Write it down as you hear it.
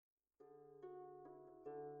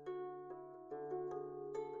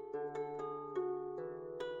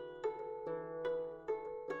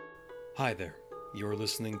Hi there, you're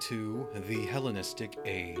listening to the Hellenistic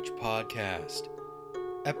Age Podcast,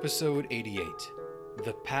 Episode 88,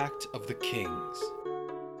 The Pact of the Kings.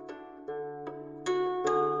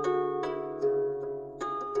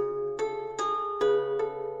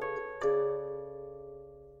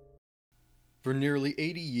 For nearly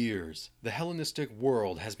 80 years, the Hellenistic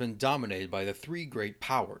world has been dominated by the three great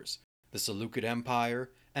powers, the Seleucid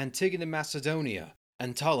Empire, Antigone Macedonia,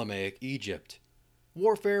 and Ptolemaic Egypt.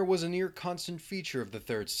 Warfare was a near-constant feature of the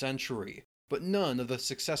 3rd century, but none of the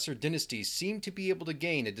successor dynasties seemed to be able to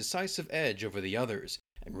gain a decisive edge over the others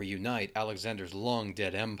and reunite Alexander's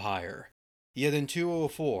long-dead empire. Yet in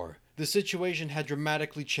 204, the situation had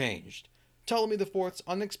dramatically changed. Ptolemy IV's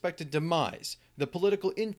unexpected demise, the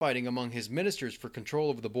political infighting among his ministers for control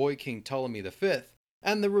over the boy king Ptolemy V,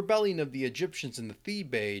 and the rebellion of the Egyptians in the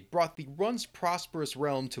Thebaid brought the once prosperous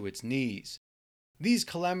realm to its knees. These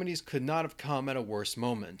calamities could not have come at a worse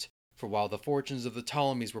moment, for while the fortunes of the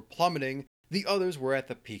Ptolemies were plummeting, the others were at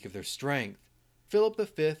the peak of their strength. Philip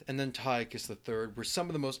V and Antiochus III were some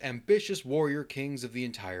of the most ambitious warrior kings of the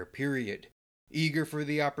entire period, eager for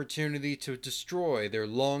the opportunity to destroy their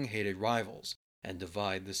long-hated rivals and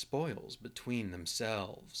divide the spoils between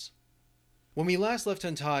themselves. When we last left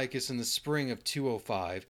Antiochus in the spring of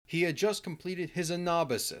 205, he had just completed his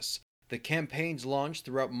anabasis, the campaigns launched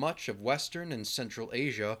throughout much of Western and Central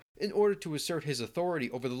Asia in order to assert his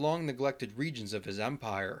authority over the long-neglected regions of his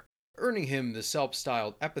empire, earning him the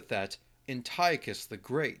self-styled epithet Antiochus the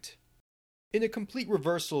Great. In a complete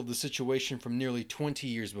reversal of the situation from nearly 20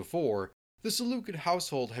 years before, the Seleucid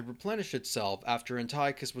household had replenished itself after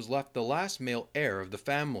Antiochus was left the last male heir of the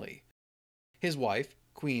family. His wife,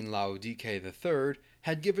 Queen Laodice III,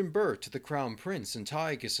 had given birth to the crown prince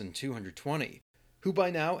Antiochus in 220, who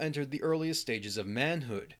by now entered the earliest stages of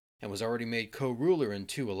manhood, and was already made co-ruler in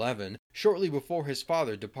 211, shortly before his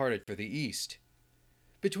father departed for the east.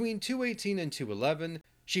 Between 218 and 211,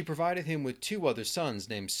 she provided him with two other sons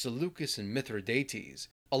named Seleucus and Mithridates,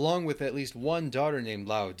 along with at least one daughter named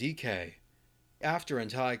Laodice. After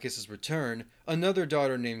Antiochus's return, another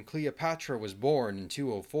daughter named Cleopatra was born in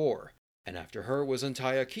 204, and after her was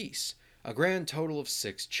Antiochus, a grand total of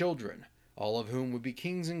 6 children, all of whom would be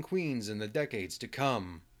kings and queens in the decades to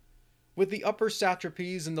come. With the upper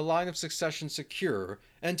satrapies and the line of succession secure,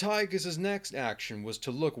 Antiochus's next action was to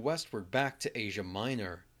look westward back to Asia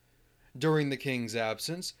Minor. During the king's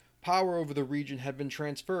absence, power over the region had been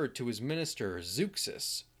transferred to his minister,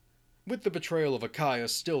 Zeuxis. With the betrayal of Achaia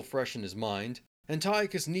still fresh in his mind,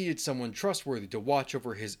 Antiochus needed someone trustworthy to watch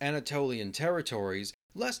over his Anatolian territories,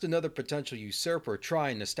 lest another potential usurper try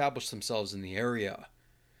and establish themselves in the area.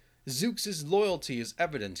 Zeuxis' loyalty is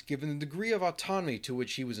evident given the degree of autonomy to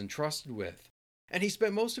which he was entrusted with, and he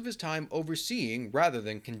spent most of his time overseeing rather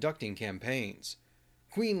than conducting campaigns.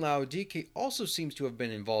 Queen Laodice also seems to have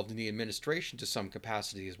been involved in the administration to some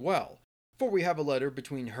capacity as well, for we have a letter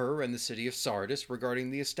between her and the city of Sardis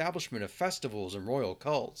regarding the establishment of festivals and royal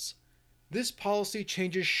cults. This policy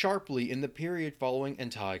changes sharply in the period following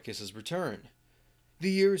Antiochus's return. The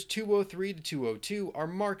years 203 to 202 are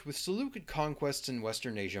marked with Seleucid conquests in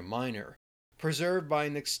Western Asia Minor, preserved by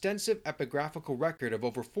an extensive epigraphical record of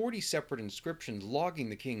over 40 separate inscriptions logging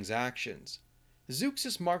the king's actions.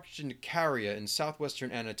 Zeuxis marched into Caria in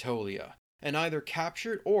southwestern Anatolia, and either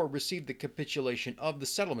captured or received the capitulation of the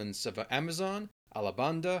settlements of Amazon,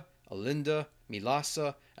 Alabanda, Alinda,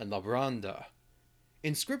 Mylassa, and Labranda.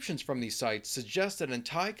 Inscriptions from these sites suggest that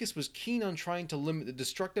Antiochus was keen on trying to limit the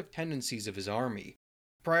destructive tendencies of his army,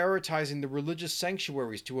 prioritizing the religious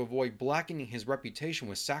sanctuaries to avoid blackening his reputation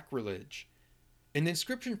with sacrilege. An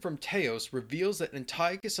inscription from Teos reveals that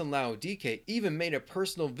Antiochus and Laodice even made a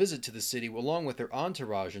personal visit to the city along with their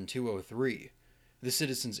entourage in 203. The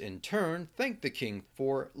citizens in turn thanked the king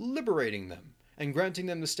for liberating them and granting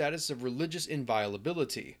them the status of religious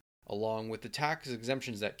inviolability, along with the tax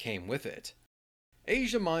exemptions that came with it.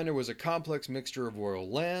 Asia Minor was a complex mixture of royal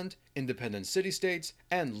land, independent city-states,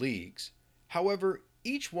 and leagues. However,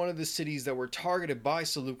 each one of the cities that were targeted by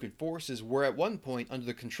Seleucid forces were at one point under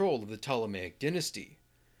the control of the Ptolemaic dynasty.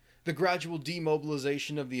 The gradual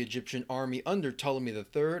demobilization of the Egyptian army under Ptolemy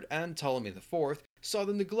III and Ptolemy IV saw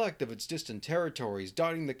the neglect of its distant territories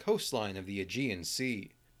dotting the coastline of the Aegean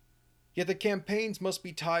Sea. Yet the campaigns must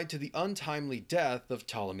be tied to the untimely death of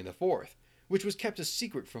Ptolemy IV, which was kept a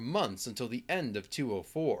secret for months until the end of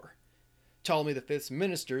 204. Ptolemy V's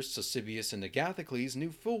ministers, Sosibius and Agathocles, knew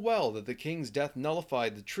full well that the king's death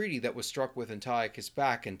nullified the treaty that was struck with Antiochus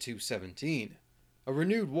back in 217. A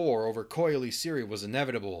renewed war over Coile Syria was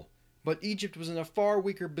inevitable, but Egypt was in a far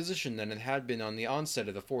weaker position than it had been on the onset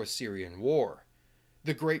of the Fourth Syrian War.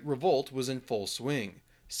 The Great Revolt was in full swing,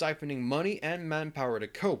 siphoning money and manpower to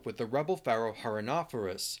cope with the rebel pharaoh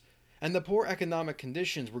Haranophorus, and the poor economic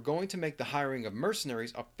conditions were going to make the hiring of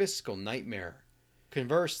mercenaries a fiscal nightmare.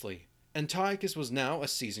 Conversely, Antiochus was now a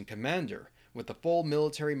seasoned commander, with the full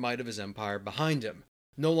military might of his empire behind him,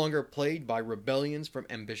 no longer plagued by rebellions from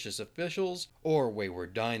ambitious officials or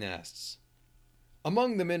wayward dynasts.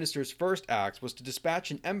 Among the minister's first acts was to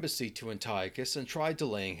dispatch an embassy to Antiochus and try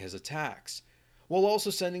delaying his attacks, while also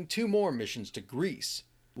sending two more missions to Greece.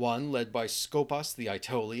 One, led by Scopas the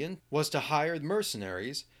Aetolian, was to hire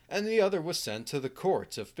mercenaries, and the other was sent to the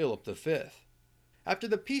court of Philip V. After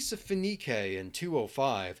the Peace of Phoenicia in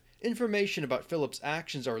 205, information about Philip's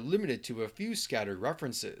actions are limited to a few scattered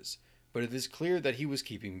references, but it is clear that he was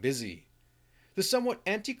keeping busy. The somewhat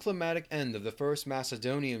anticlimactic end of the First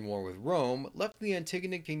Macedonian War with Rome left the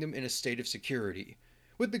Antigonid kingdom in a state of security,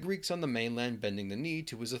 with the Greeks on the mainland bending the knee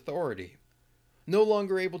to his authority. No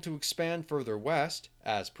longer able to expand further west,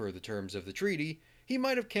 as per the terms of the treaty, he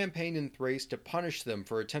might have campaigned in Thrace to punish them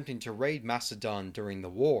for attempting to raid Macedon during the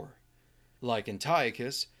war. Like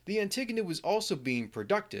Antiochus, the Antigonid was also being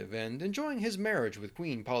productive and enjoying his marriage with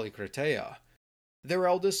Queen Polycratea. Their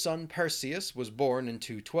eldest son Perseus was born in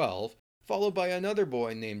 212, followed by another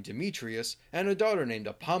boy named Demetrius and a daughter named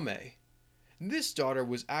Apame. This daughter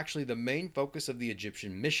was actually the main focus of the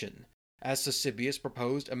Egyptian mission, as Ctesibius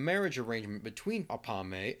proposed a marriage arrangement between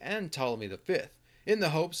Apame and Ptolemy V, in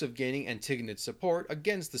the hopes of gaining Antigonid support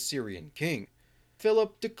against the Syrian king.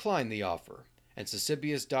 Philip declined the offer, and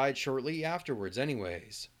Ctesibius died shortly afterwards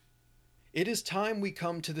anyways. It is time we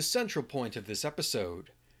come to the central point of this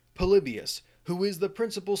episode. Polybius, who is the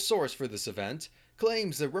principal source for this event,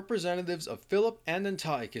 claims that representatives of Philip and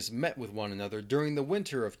Antiochus met with one another during the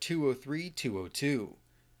winter of 203-202.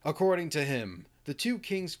 According to him, the two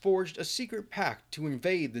kings forged a secret pact to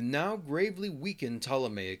invade the now gravely weakened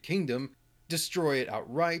Ptolemaic kingdom, destroy it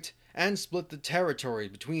outright, and split the territory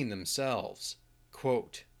between themselves.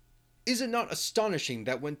 Quote, "Is it not astonishing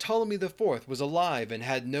that when Ptolemy IV was alive and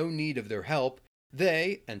had no need of their help,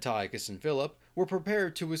 they, Antiochus and Philip, were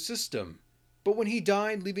prepared to assist him? But when he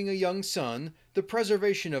died leaving a young son, the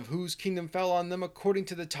preservation of whose kingdom fell on them according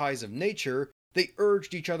to the ties of nature, they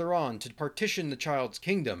urged each other on to partition the child's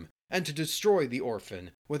kingdom, and to destroy the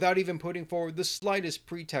orphan, without even putting forward the slightest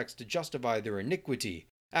pretext to justify their iniquity,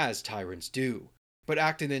 as tyrants do, but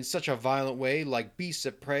acted in such a violent way like beasts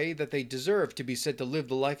of prey that they deserve to be said to live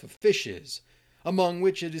the life of fishes, among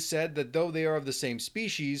which it is said that though they are of the same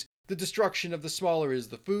species, the destruction of the smaller is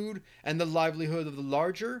the food, and the livelihood of the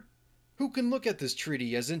larger? Who can look at this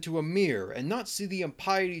treaty as into a mirror and not see the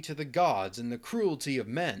impiety to the gods and the cruelty of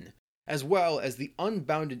men, as well as the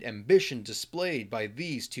unbounded ambition displayed by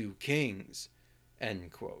these two kings?"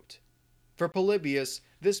 End quote. For Polybius,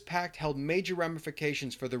 this pact held major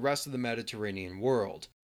ramifications for the rest of the Mediterranean world,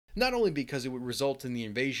 not only because it would result in the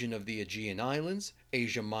invasion of the Aegean Islands,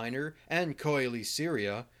 Asia Minor, and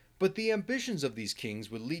Coele-Syria, but the ambitions of these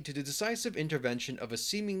kings would lead to the decisive intervention of a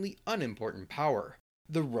seemingly unimportant power,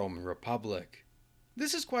 the Roman Republic.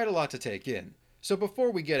 This is quite a lot to take in, so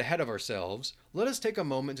before we get ahead of ourselves, let us take a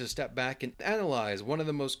moment to step back and analyze one of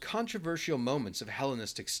the most controversial moments of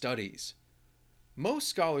Hellenistic studies. Most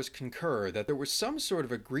scholars concur that there was some sort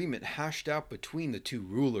of agreement hashed out between the two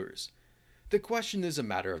rulers. The question is a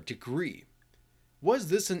matter of degree. Was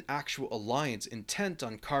this an actual alliance intent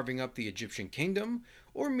on carving up the Egyptian kingdom,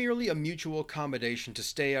 or merely a mutual accommodation to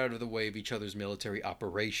stay out of the way of each other's military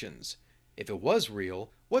operations? If it was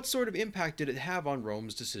real, what sort of impact did it have on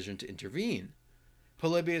Rome's decision to intervene?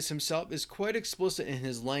 Polybius himself is quite explicit in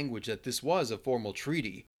his language that this was a formal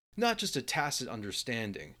treaty, not just a tacit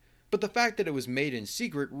understanding, but the fact that it was made in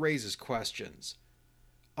secret raises questions.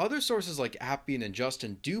 Other sources like Appian and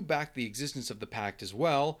Justin do back the existence of the pact as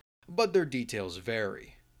well, but their details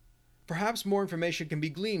vary. Perhaps more information can be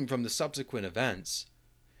gleaned from the subsequent events.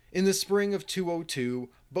 In the spring of 202,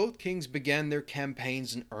 both kings began their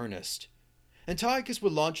campaigns in earnest. Antiochus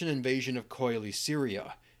would launch an invasion of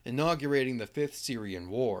Coele-Syria, inaugurating the Fifth Syrian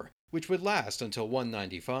War, which would last until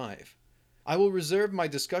 195. I will reserve my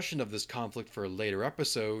discussion of this conflict for a later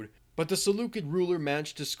episode, but the Seleucid ruler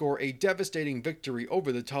managed to score a devastating victory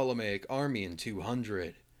over the Ptolemaic army in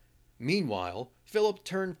 200. Meanwhile, Philip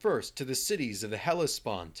turned first to the cities of the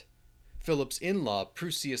Hellespont. Philip's in-law,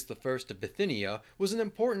 Prusias I of Bithynia, was an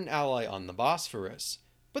important ally on the Bosphorus,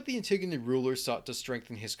 but the Antigonid ruler sought to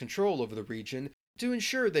strengthen his control over the region to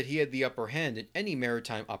ensure that he had the upper hand in any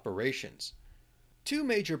maritime operations. Two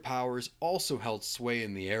major powers also held sway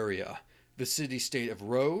in the area, the city-state of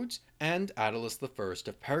Rhodes and Attalus I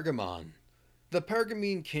of Pergamon. The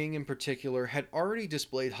Pergamene king in particular had already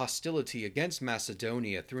displayed hostility against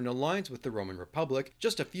Macedonia through an alliance with the Roman Republic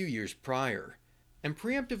just a few years prior, and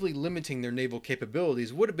preemptively limiting their naval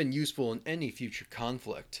capabilities would have been useful in any future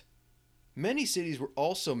conflict. Many cities were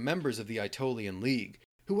also members of the Aetolian League,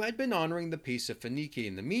 who had been honoring the peace of Phoenicia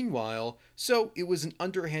in the meanwhile, so it was an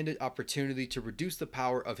underhanded opportunity to reduce the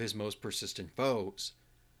power of his most persistent foes.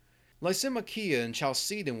 Lysimachia and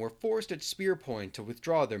Chalcedon were forced at spear point to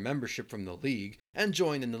withdraw their membership from the League and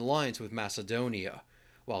join an alliance with Macedonia,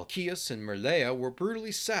 while Chios and Myrleia were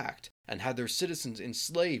brutally sacked and had their citizens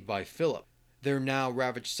enslaved by Philip, their now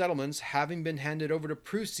ravaged settlements having been handed over to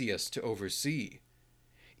Prusias to oversee.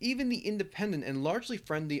 Even the independent and largely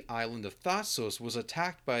friendly island of Thasos was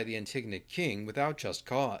attacked by the Antigonid king without just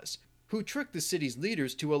cause, who tricked the city's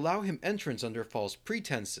leaders to allow him entrance under false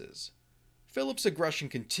pretenses. Philip's aggression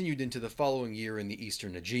continued into the following year in the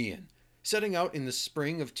eastern Aegean, setting out in the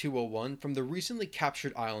spring of 201 from the recently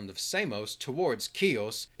captured island of Samos towards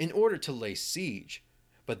Chios in order to lay siege.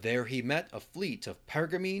 But there he met a fleet of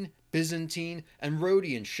Pergamene, Byzantine, and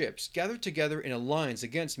Rhodian ships gathered together in alliance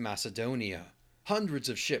against Macedonia. Hundreds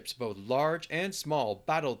of ships, both large and small,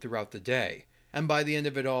 battled throughout the day, and by the end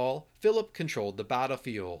of it all, Philip controlled the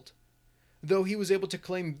battlefield. Though he was able to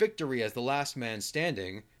claim victory as the last man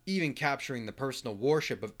standing, even capturing the personal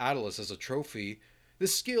warship of Attalus as a trophy, the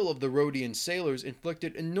skill of the Rhodian sailors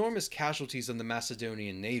inflicted enormous casualties on the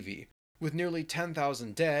Macedonian navy, with nearly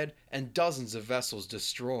 10,000 dead and dozens of vessels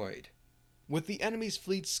destroyed. With the enemy's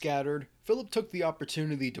fleet scattered, Philip took the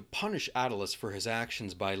opportunity to punish Attalus for his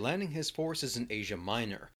actions by landing his forces in Asia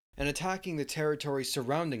Minor and attacking the territory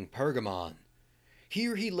surrounding Pergamon.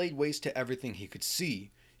 Here he laid waste to everything he could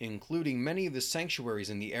see, including many of the sanctuaries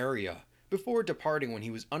in the area, before departing when he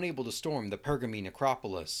was unable to storm the Pergamene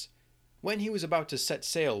Acropolis. When he was about to set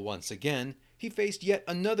sail once again, he faced yet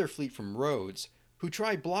another fleet from Rhodes, who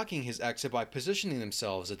tried blocking his exit by positioning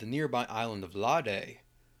themselves at the nearby island of Lade.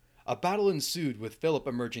 A battle ensued with Philip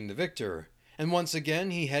emerging the victor, and once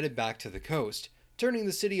again he headed back to the coast, turning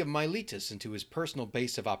the city of Miletus into his personal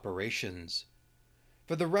base of operations.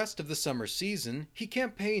 For the rest of the summer season, he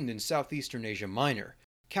campaigned in southeastern Asia Minor,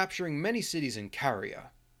 capturing many cities in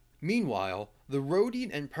Caria. Meanwhile, the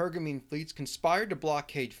Rhodian and Pergamene fleets conspired to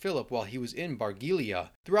blockade Philip while he was in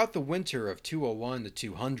Bargelia throughout the winter of 201 to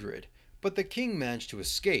 200, but the king managed to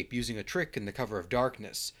escape using a trick in the cover of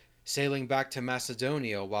darkness, sailing back to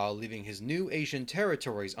Macedonia while leaving his new Asian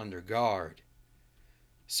territories under guard.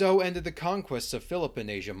 So ended the conquests of Philip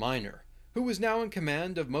in Asia Minor, who was now in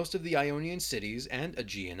command of most of the Ionian cities and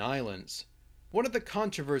Aegean islands. One of the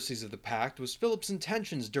controversies of the Pact was Philip's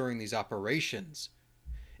intentions during these operations.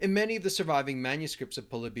 In many of the surviving manuscripts of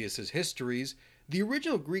Polybius' histories, the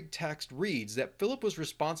original Greek text reads that Philip was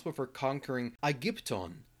responsible for conquering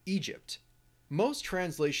Aegypton, Egypt. Most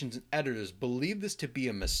translations and editors believe this to be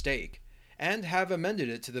a mistake, and have amended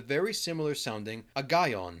it to the very similar sounding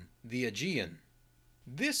Agaion, the Aegean.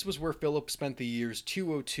 This was where Philip spent the years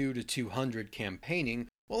 202 to 200 campaigning,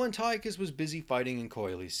 while Antiochus was busy fighting in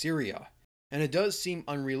Coele, Syria. And it does seem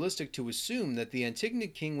unrealistic to assume that the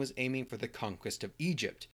Antigonid king was aiming for the conquest of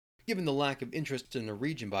Egypt, given the lack of interest in the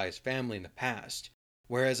region by his family in the past,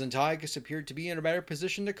 whereas Antiochus appeared to be in a better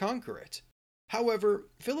position to conquer it. However,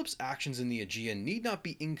 Philip's actions in the Aegean need not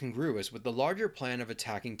be incongruous with the larger plan of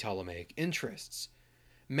attacking Ptolemaic interests.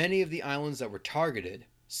 Many of the islands that were targeted,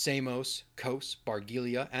 Samos, Kos,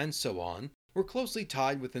 Bargelia, and so on, were closely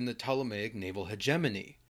tied within the Ptolemaic naval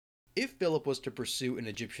hegemony. If Philip was to pursue an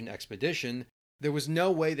Egyptian expedition, there was no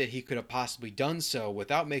way that he could have possibly done so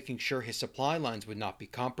without making sure his supply lines would not be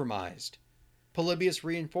compromised. Polybius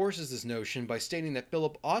reinforces this notion by stating that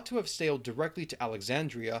Philip ought to have sailed directly to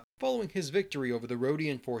Alexandria following his victory over the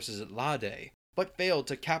Rhodian forces at Lade, but failed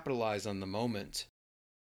to capitalize on the moment.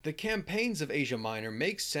 The campaigns of Asia Minor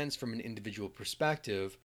make sense from an individual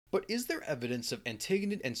perspective, but is there evidence of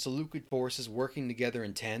Antigonid and Seleucid forces working together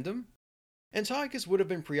in tandem? Antiochus would have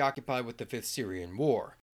been preoccupied with the Fifth Syrian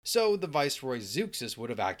War, so the viceroy Zeuxis would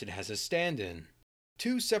have acted as his stand-in.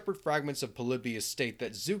 Two separate fragments of Polybius state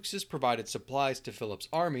that Zeuxis provided supplies to Philip's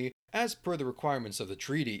army as per the requirements of the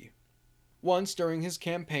treaty. Once during his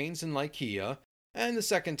campaigns in Lycia, and the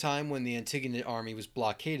second time when the Antigonid army was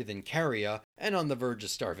blockaded in Caria and on the verge of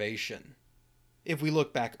starvation. If we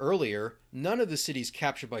look back earlier, none of the cities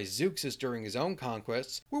captured by Zeuxis during his own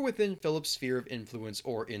conquests were within Philip's sphere of influence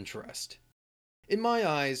or interest. In my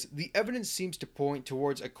eyes, the evidence seems to point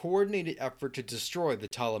towards a coordinated effort to destroy the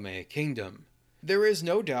Ptolemaic kingdom. There is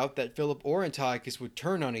no doubt that Philip or Antiochus would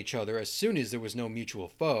turn on each other as soon as there was no mutual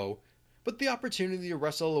foe, but the opportunity to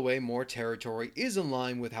wrestle away more territory is in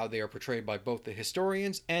line with how they are portrayed by both the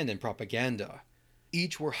historians and in propaganda.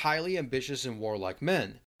 Each were highly ambitious and warlike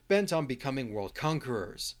men, bent on becoming world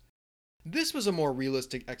conquerors. This was a more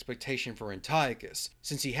realistic expectation for Antiochus,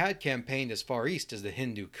 since he had campaigned as far east as the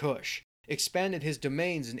Hindu Kush, expanded his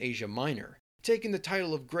domains in Asia Minor, taken the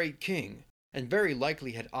title of Great King, and very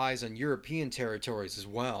likely had eyes on European territories as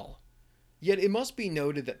well. Yet it must be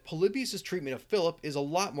noted that Polybius' treatment of Philip is a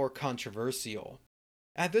lot more controversial.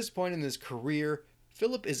 At this point in his career,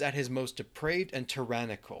 Philip is at his most depraved and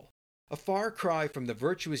tyrannical, a far cry from the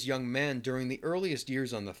virtuous young man during the earliest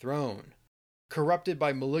years on the throne. Corrupted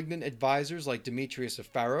by malignant advisors like Demetrius of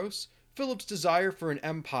Pharos, Philip's desire for an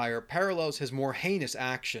empire parallels his more heinous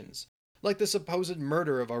actions, like the supposed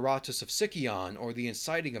murder of Aratus of Sicyon or the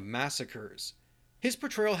inciting of massacres. His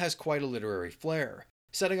portrayal has quite a literary flair,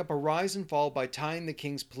 setting up a rise and fall by tying the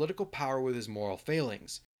king's political power with his moral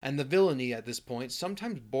failings, and the villainy at this point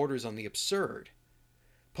sometimes borders on the absurd.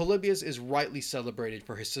 Polybius is rightly celebrated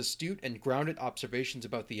for his astute and grounded observations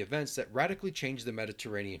about the events that radically changed the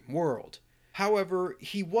Mediterranean world. However,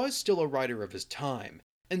 he was still a writer of his time,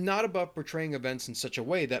 and not above portraying events in such a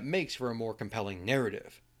way that makes for a more compelling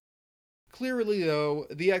narrative. Clearly, though,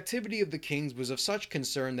 the activity of the kings was of such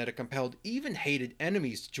concern that it compelled even hated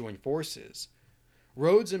enemies to join forces.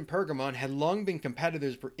 Rhodes and Pergamon had long been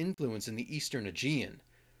competitors for influence in the eastern Aegean,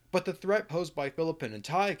 but the threat posed by Philip and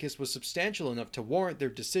Antiochus was substantial enough to warrant their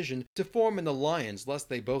decision to form an alliance lest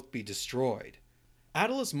they both be destroyed.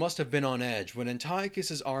 Attalus must have been on edge when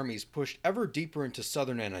Antiochus's armies pushed ever deeper into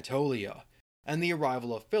southern Anatolia, and the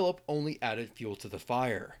arrival of Philip only added fuel to the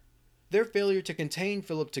fire. Their failure to contain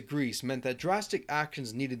Philip to Greece meant that drastic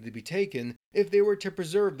actions needed to be taken if they were to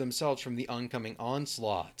preserve themselves from the oncoming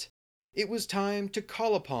onslaught. It was time to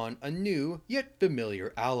call upon a new yet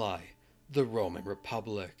familiar ally, the Roman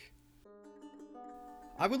Republic.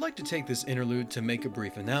 I would like to take this interlude to make a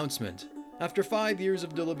brief announcement. After 5 years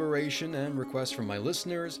of deliberation and requests from my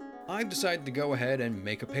listeners, I've decided to go ahead and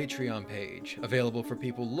make a Patreon page, available for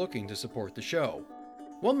people looking to support the show.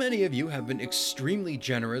 While many of you have been extremely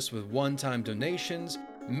generous with one-time donations,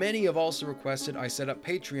 many have also requested I set up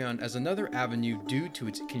Patreon as another avenue due to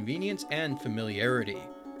its convenience and familiarity.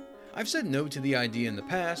 I've said no to the idea in the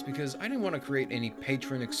past because I didn't want to create any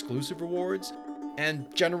patron-exclusive rewards, and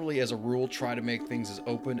generally as a rule try to make things as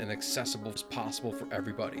open and accessible as possible for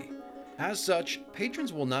everybody. As such,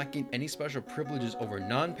 patrons will not gain any special privileges over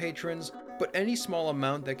non-patrons, but any small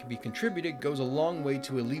amount that can be contributed goes a long way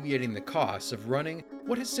to alleviating the costs of running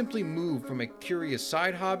what has simply moved from a curious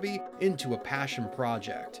side hobby into a passion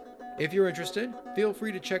project. If you're interested, feel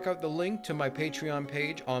free to check out the link to my Patreon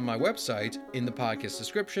page on my website in the podcast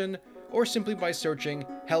description, or simply by searching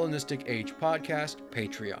Hellenistic Age Podcast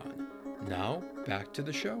Patreon. Now, back to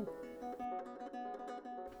the show.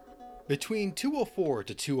 Between 204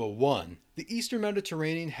 to 201, the eastern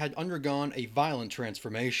Mediterranean had undergone a violent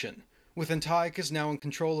transformation, with Antiochus now in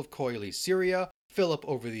control of Coile's Syria, Philip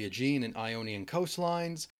over the Aegean and Ionian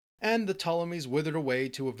coastlines, and the Ptolemies withered away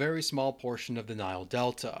to a very small portion of the Nile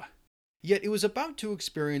Delta. Yet it was about to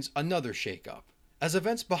experience another shakeup, as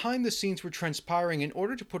events behind the scenes were transpiring in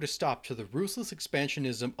order to put a stop to the ruthless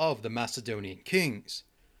expansionism of the Macedonian kings.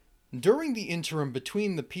 During the interim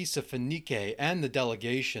between the Peace of Phoenice and the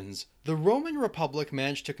delegations, the Roman Republic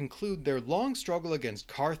managed to conclude their long struggle against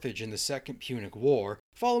Carthage in the Second Punic War,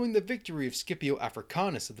 following the victory of Scipio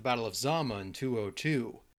Africanus at the Battle of Zama in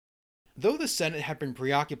 202. Though the Senate had been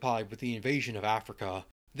preoccupied with the invasion of Africa,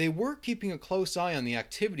 they were keeping a close eye on the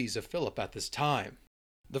activities of Philip at this time.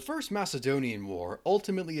 The First Macedonian War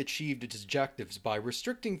ultimately achieved its objectives by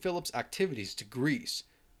restricting Philip's activities to Greece,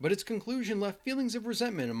 but its conclusion left feelings of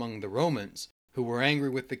resentment among the Romans, who were angry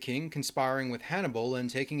with the king conspiring with Hannibal and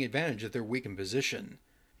taking advantage of their weakened position.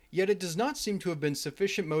 Yet it does not seem to have been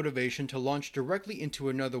sufficient motivation to launch directly into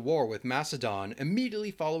another war with Macedon immediately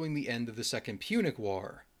following the end of the Second Punic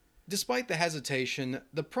War. Despite the hesitation,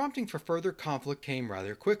 the prompting for further conflict came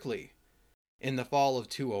rather quickly. In the fall of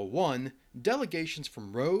 201, delegations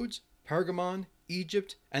from Rhodes, Pergamon,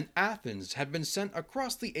 Egypt, and Athens had been sent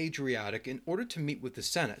across the Adriatic in order to meet with the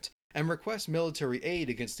Senate and request military aid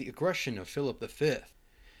against the aggression of Philip V.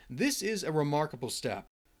 This is a remarkable step,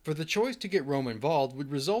 for the choice to get Rome involved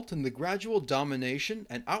would result in the gradual domination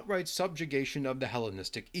and outright subjugation of the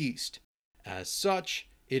Hellenistic East. As such,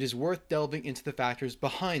 it is worth delving into the factors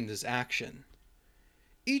behind this action.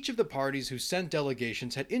 Each of the parties who sent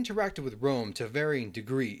delegations had interacted with Rome to varying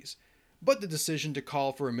degrees, but the decision to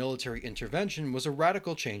call for a military intervention was a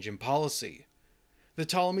radical change in policy. The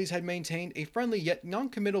Ptolemies had maintained a friendly yet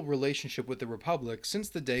non-committal relationship with the Republic since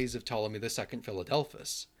the days of Ptolemy II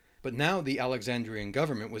Philadelphus. But now the Alexandrian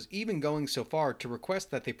government was even going so far to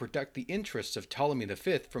request that they protect the interests of Ptolemy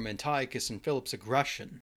V from Antiochus and Philip's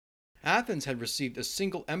aggression. Athens had received a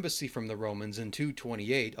single embassy from the Romans in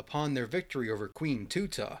 228 upon their victory over Queen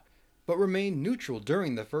Tuta, but remained neutral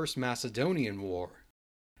during the First Macedonian War.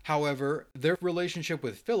 However, their relationship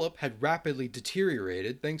with Philip had rapidly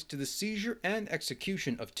deteriorated thanks to the seizure and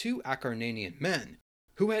execution of two Acarnanian men,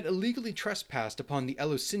 who had illegally trespassed upon the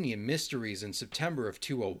Eleusinian mysteries in September of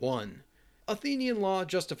 201. Athenian law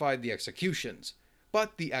justified the executions,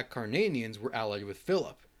 but the Acarnanians were allied with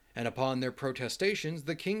Philip, and upon their protestations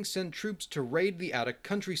the king sent troops to raid the Attic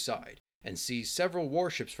countryside and seize several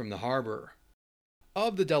warships from the harbor.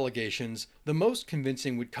 Of the delegations, the most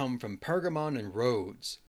convincing would come from Pergamon and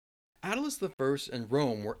Rhodes. Attalus I and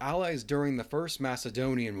Rome were allies during the First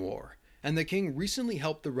Macedonian War, and the king recently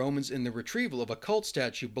helped the Romans in the retrieval of a cult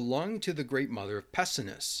statue belonging to the Great Mother of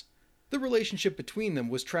Pessinus. The relationship between them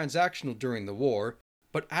was transactional during the war,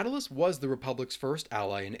 but Attalus was the Republic's first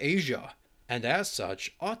ally in Asia, and as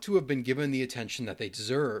such ought to have been given the attention that they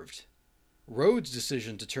deserved. Rhodes'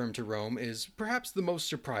 decision to turn to Rome is perhaps the most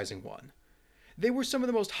surprising one. They were some of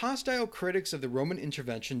the most hostile critics of the Roman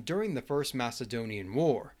intervention during the First Macedonian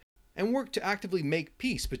War, and worked to actively make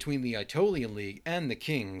peace between the Aetolian League and the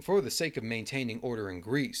king for the sake of maintaining order in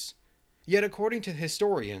Greece. Yet according to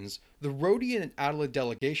historians, the Rhodian and Attalid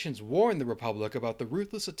delegations warned the Republic about the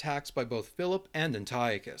ruthless attacks by both Philip and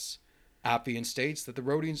Antiochus. Appian states that the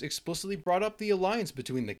Rhodians explicitly brought up the alliance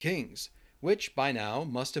between the kings, which by now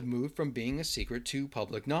must have moved from being a secret to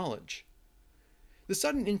public knowledge. The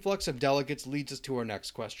sudden influx of delegates leads us to our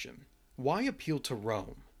next question. Why appeal to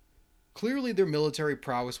Rome? Clearly their military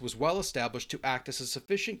prowess was well established to act as a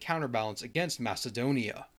sufficient counterbalance against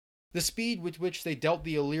Macedonia. The speed with which they dealt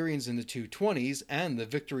the Illyrians in the 220s and the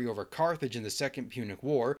victory over Carthage in the Second Punic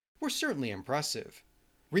War were certainly impressive.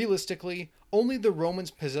 Realistically, only the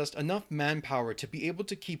Romans possessed enough manpower to be able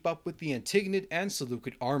to keep up with the Antigonid and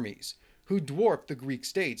Seleucid armies, who dwarfed the Greek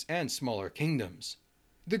states and smaller kingdoms.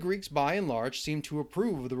 The Greeks by and large seemed to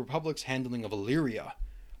approve of the Republic's handling of Illyria,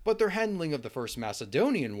 but their handling of the First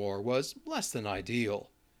Macedonian War was less than ideal.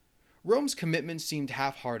 Rome's commitment seemed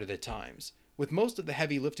half-hearted at times, with most of the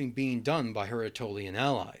heavy lifting being done by her Aetolian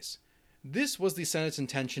allies. This was the Senate's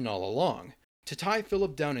intention all along, to tie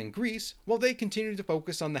Philip down in Greece while they continued to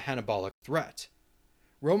focus on the Hannibalic threat.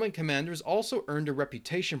 Roman commanders also earned a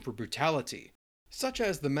reputation for brutality, such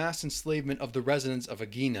as the mass enslavement of the residents of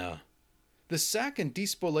Aegina. The sack and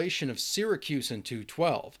despoliation of Syracuse in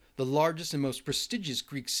 212, the largest and most prestigious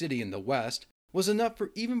Greek city in the West, was enough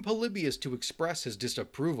for even Polybius to express his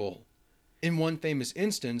disapproval. In one famous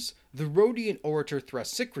instance, the Rhodian orator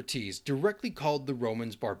Thrasycrates directly called the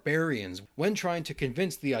Romans barbarians when trying to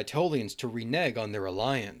convince the Aetolians to renege on their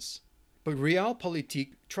alliance. But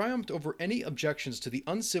Realpolitik triumphed over any objections to the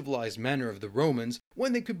uncivilized manner of the Romans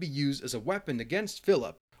when they could be used as a weapon against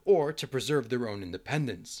Philip or to preserve their own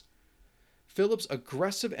independence. Philip's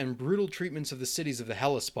aggressive and brutal treatments of the cities of the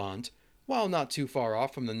Hellespont, while not too far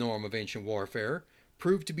off from the norm of ancient warfare,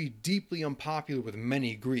 proved to be deeply unpopular with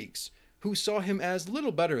many Greeks, who saw him as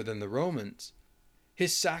little better than the Romans.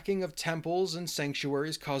 His sacking of temples and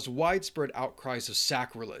sanctuaries caused widespread outcries of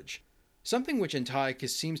sacrilege, something which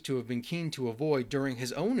Antiochus seems to have been keen to avoid during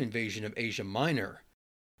his own invasion of Asia Minor.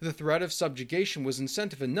 The threat of subjugation was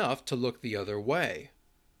incentive enough to look the other way.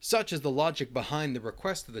 Such is the logic behind the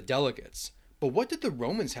request of the delegates, but what did the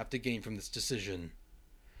Romans have to gain from this decision?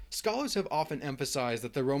 Scholars have often emphasized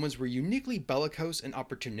that the Romans were uniquely bellicose and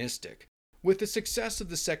opportunistic, with the success of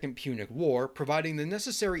the Second Punic War providing the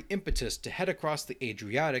necessary impetus to head across the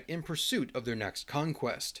Adriatic in pursuit of their next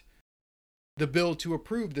conquest. The bill to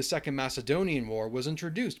approve the Second Macedonian War was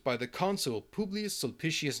introduced by the consul Publius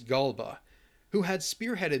Sulpicius Galba, who had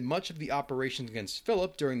spearheaded much of the operations against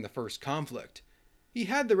Philip during the first conflict. He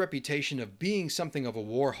had the reputation of being something of a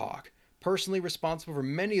war hawk, personally responsible for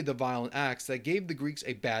many of the violent acts that gave the Greeks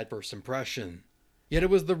a bad first impression. Yet it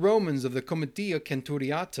was the Romans of the Comitia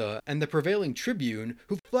Centuriata and the prevailing tribune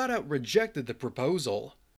who flat out rejected the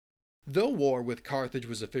proposal. Though war with Carthage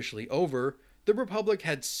was officially over, the Republic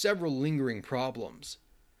had several lingering problems.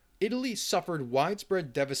 Italy suffered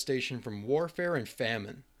widespread devastation from warfare and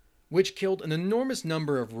famine, which killed an enormous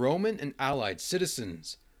number of Roman and Allied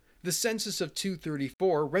citizens. The census of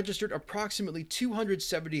 234 registered approximately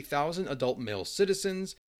 270,000 adult male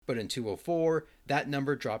citizens, but in 204, that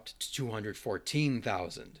number dropped to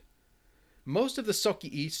 214,000. Most of the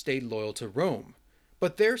Socii stayed loyal to Rome,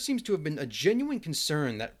 but there seems to have been a genuine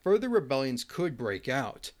concern that further rebellions could break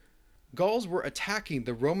out. Gauls were attacking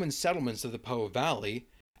the Roman settlements of the Po Valley,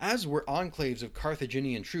 as were enclaves of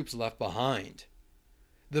Carthaginian troops left behind.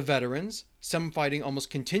 The veterans, some fighting almost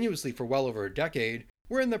continuously for well over a decade,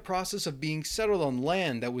 were in the process of being settled on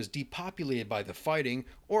land that was depopulated by the fighting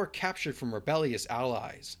or captured from rebellious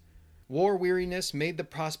allies. War weariness made the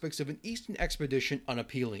prospects of an eastern expedition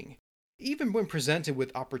unappealing, even when presented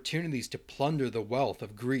with opportunities to plunder the wealth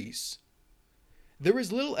of Greece. There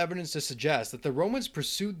is little evidence to suggest that the Romans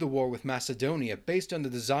pursued the war with Macedonia based on the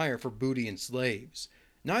desire for booty and slaves.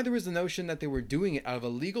 Neither is the notion that they were doing it out of a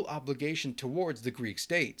legal obligation towards the Greek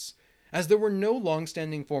states, as there were no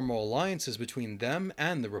long-standing formal alliances between them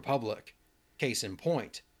and the Republic. Case in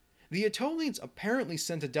point, the Aetolians apparently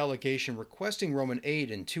sent a delegation requesting Roman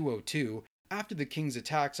aid in 202 after the king's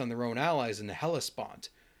attacks on their own allies in the Hellespont,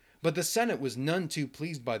 but the Senate was none too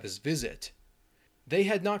pleased by this visit. They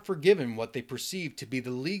had not forgiven what they perceived to be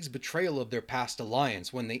the League's betrayal of their past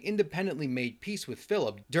alliance when they independently made peace with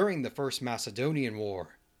Philip during the First Macedonian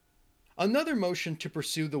War. Another motion to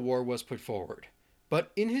pursue the war was put forward,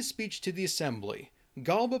 but in his speech to the assembly,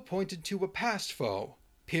 Galba pointed to a past foe,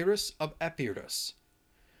 Pyrrhus of Epirus.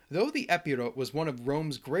 Though the Epirot was one of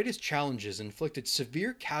Rome's greatest challenges and inflicted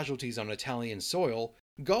severe casualties on Italian soil,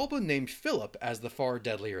 Galba named Philip as the far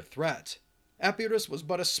deadlier threat. Epirus was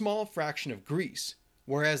but a small fraction of Greece,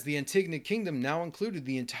 whereas the Antigonid kingdom now included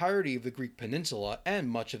the entirety of the Greek peninsula and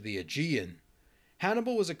much of the Aegean.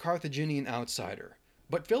 Hannibal was a Carthaginian outsider,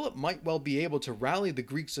 but Philip might well be able to rally the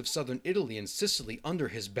Greeks of southern Italy and Sicily under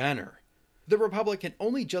his banner. The Republic had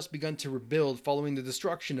only just begun to rebuild following the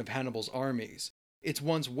destruction of Hannibal's armies, its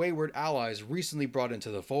once wayward allies recently brought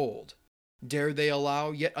into the fold. Dare they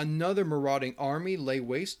allow yet another marauding army lay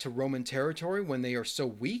waste to Roman territory when they are so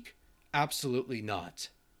weak? Absolutely not.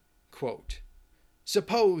 Quote,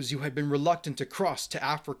 "Suppose you had been reluctant to cross to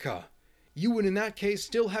Africa. You would in that case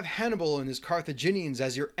still have Hannibal and his Carthaginians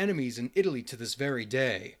as your enemies in Italy to this very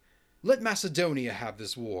day. Let Macedonia have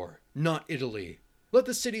this war, not Italy. Let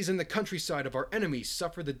the cities and the countryside of our enemies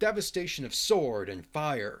suffer the devastation of sword and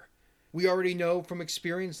fire. We already know from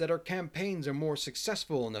experience that our campaigns are more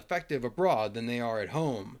successful and effective abroad than they are at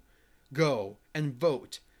home. Go and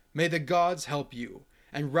vote. May the gods help you,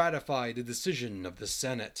 and ratify the decision of the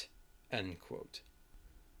Senate." End quote.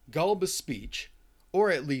 Galba's speech,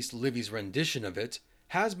 or at least Livy's rendition of it,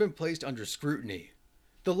 has been placed under scrutiny.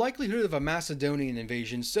 The likelihood of a Macedonian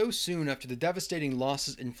invasion so soon after the devastating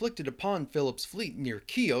losses inflicted upon Philip's fleet near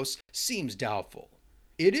Chios seems doubtful.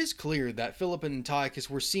 It is clear that Philip and Antiochus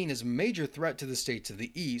were seen as a major threat to the states of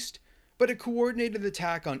the east, but a coordinated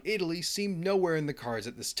attack on Italy seemed nowhere in the cards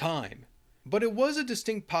at this time. But it was a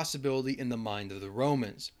distinct possibility in the mind of the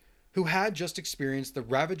Romans, who had just experienced the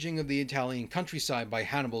ravaging of the Italian countryside by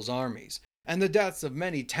Hannibal's armies, and the deaths of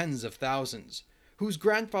many tens of thousands, whose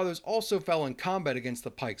grandfathers also fell in combat against the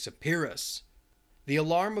pikes of Pyrrhus. The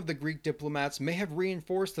alarm of the Greek diplomats may have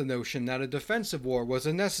reinforced the notion that a defensive war was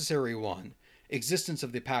a necessary one, existence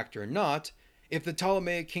of the Pact or not. If the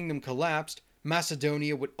Ptolemaic kingdom collapsed,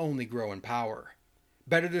 Macedonia would only grow in power.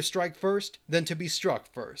 Better to strike first than to be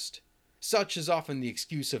struck first. Such is often the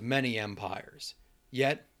excuse of many empires.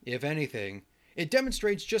 Yet, if anything, it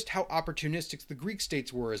demonstrates just how opportunistic the Greek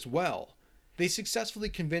states were as well. They successfully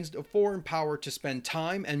convinced a foreign power to spend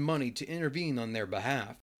time and money to intervene on their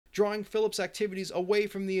behalf, drawing Philip's activities away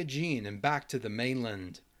from the Aegean and back to the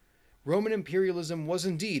mainland. Roman imperialism was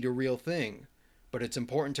indeed a real thing, but it's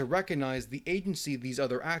important to recognize the agency these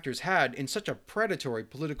other actors had in such a predatory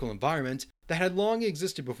political environment that had long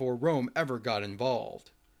existed before Rome ever got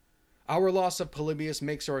involved. Our loss of Polybius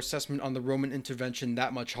makes our assessment on the Roman intervention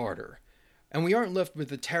that much harder, and we aren't left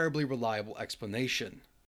with a terribly reliable explanation.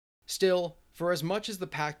 Still, for as much as the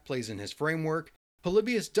Pact plays in his framework,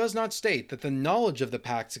 Polybius does not state that the knowledge of the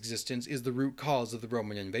Pact's existence is the root cause of the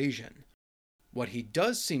Roman invasion. What he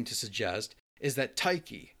does seem to suggest is that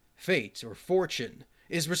Tyche, fate or fortune,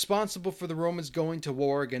 is responsible for the Romans going to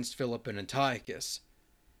war against Philip and Antiochus.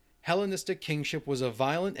 Hellenistic kingship was a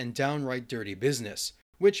violent and downright dirty business,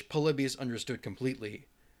 which Polybius understood completely.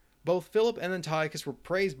 Both Philip and Antiochus were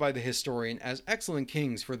praised by the historian as excellent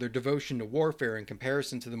kings for their devotion to warfare in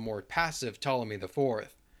comparison to the more passive Ptolemy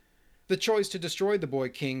IV. The choice to destroy the boy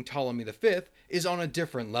king Ptolemy V is on a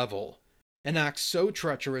different level, an act so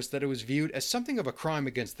treacherous that it was viewed as something of a crime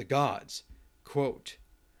against the gods. Quote,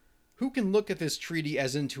 "Who can look at this treaty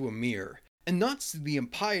as into a mirror, and not see the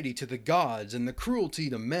impiety to the gods and the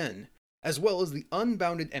cruelty to men, as well as the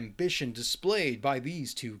unbounded ambition displayed by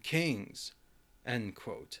these two kings?" End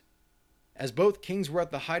quote. As both kings were at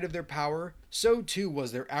the height of their power, so too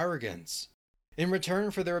was their arrogance. In return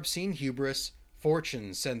for their obscene hubris,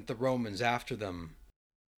 fortune sent the Romans after them.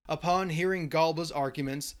 Upon hearing Galba's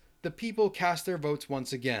arguments, the people cast their votes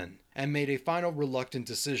once again, and made a final reluctant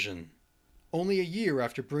decision. Only a year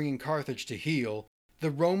after bringing Carthage to heel,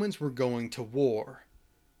 the Romans were going to war.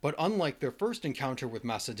 But unlike their first encounter with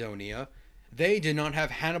Macedonia, they did not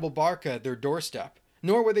have Hannibal Barca at their doorstep,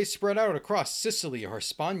 nor were they spread out across Sicily or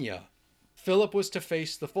Hispania. Philip was to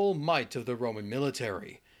face the full might of the Roman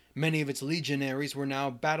military. Many of its legionaries were now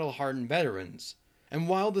battle-hardened veterans. And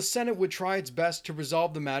while the Senate would try its best to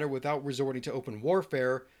resolve the matter without resorting to open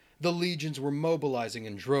warfare, the legions were mobilizing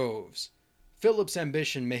in droves. Philip's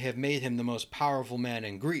ambition may have made him the most powerful man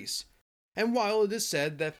in Greece, and while it is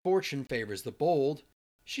said that fortune favors the bold,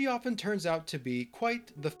 she often turns out to be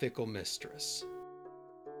quite the fickle mistress.